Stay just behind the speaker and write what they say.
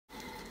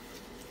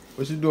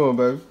What you doing,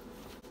 baby?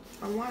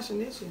 I'm washing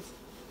dishes.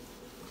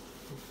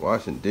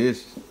 Washing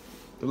dishes.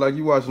 Look like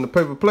you washing a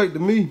paper plate to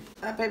me.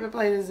 A paper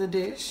plate is a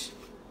dish.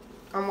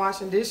 I'm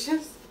washing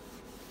dishes.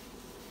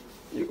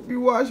 You could be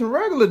washing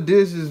regular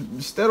dishes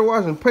instead of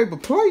washing paper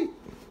plate.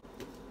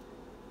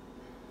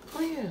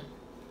 Oh, yeah.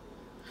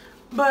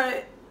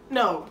 But,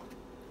 no.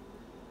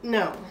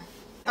 No.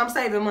 I'm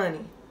saving money.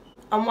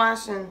 I'm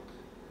washing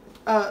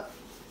a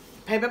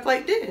paper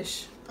plate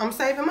dish. I'm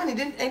saving money.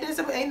 Ain't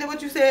that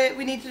what you said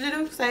we need to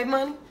do? Save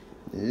money?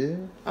 Yeah.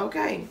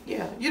 Okay,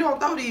 yeah. You don't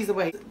throw these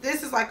away.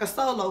 This is like a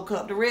Solo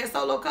cup, the red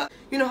Solo cup.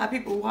 You know how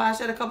people wash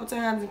it a couple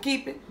times and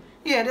keep it?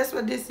 Yeah, that's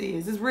what this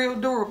is. It's real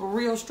durable,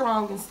 real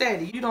strong and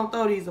steady. You don't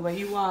throw these away.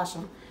 You wash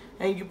them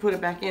and you put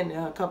it back in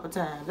there a couple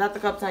times. After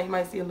a couple times, you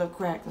might see a little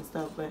cracks and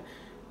stuff, but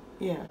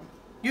yeah.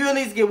 You at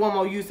least get one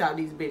more use out of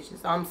these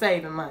bitches. So I'm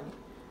saving money.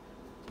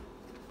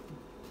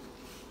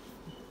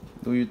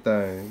 Do your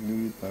thing. Do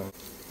your thing.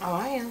 Oh,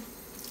 I am.